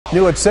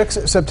New at 6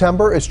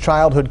 September is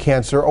Childhood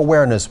Cancer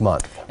Awareness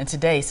Month. And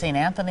today, St.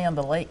 Anthony on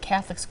the Lake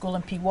Catholic School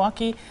in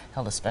Pewaukee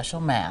held a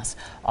special mass,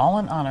 all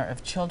in honor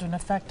of children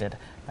affected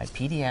by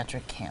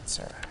pediatric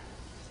cancer.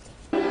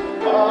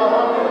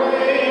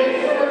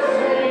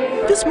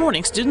 This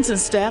morning, students and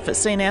staff at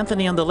St.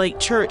 Anthony on the Lake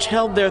Church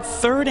held their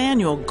third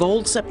annual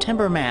Gold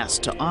September Mass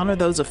to honor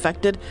those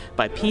affected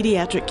by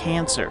pediatric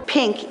cancer.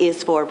 Pink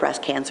is for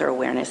breast cancer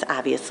awareness,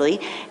 obviously,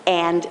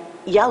 and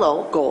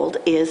yellow, gold,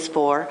 is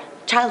for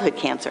childhood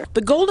cancer.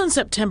 The Golden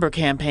September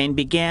campaign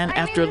began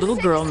after a little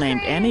girl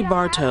named Annie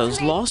Bartos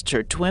lost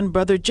her twin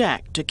brother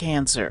Jack to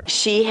cancer.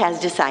 She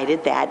has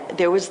decided that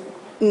there was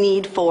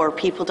need for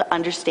people to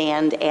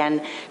understand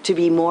and to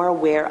be more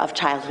aware of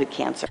childhood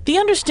cancer. The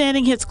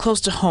understanding hits close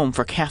to home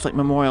for Catholic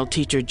Memorial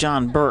teacher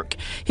John Burke.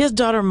 His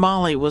daughter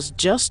Molly was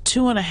just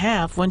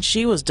 2.5 when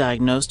she was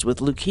diagnosed with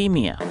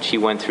leukemia. And she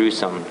went through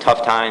some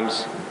tough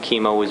times.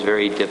 Chemo was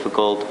very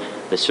difficult.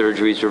 The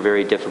surgeries were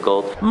very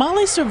difficult.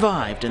 Molly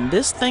survived, and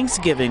this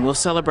Thanksgiving will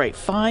celebrate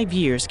 5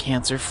 years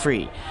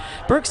cancer-free.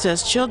 Burke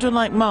says children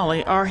like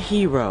Molly are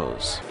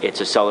heroes.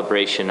 It's a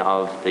celebration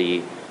of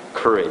the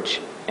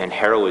courage and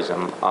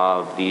heroism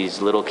of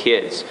these little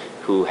kids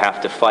who have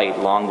to fight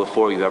long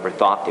before you ever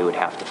thought they would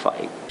have to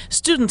fight.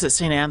 Students at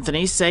St.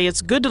 Anthony say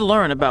it's good to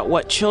learn about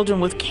what children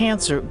with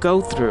cancer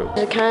go through.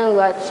 It kind of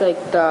lets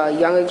the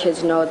younger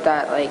kids know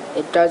that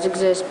it does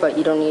exist, but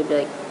you don't need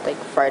to be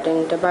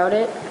frightened about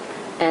it,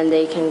 and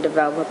they can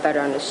develop a better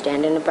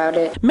understanding about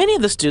it. Many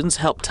of the students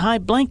help tie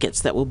blankets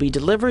that will be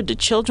delivered to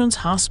Children's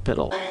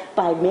Hospital.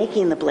 By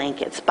making the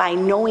blankets, by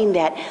knowing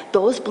that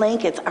those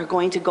blankets are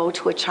going to go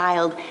to a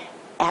child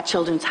at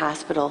Children's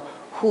Hospital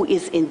who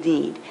is in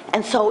need.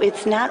 And so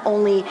it's not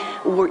only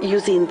we're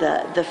using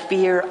the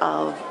fear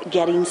of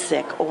getting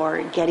sick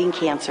or getting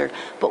cancer,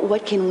 but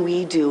what can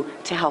we do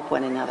to help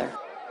one another?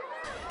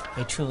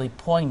 A truly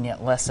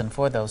poignant lesson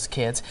for those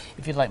kids.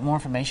 If you'd like more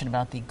information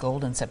about the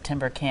Golden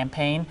September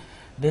campaign,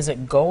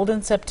 visit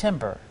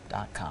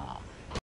goldenseptember.com.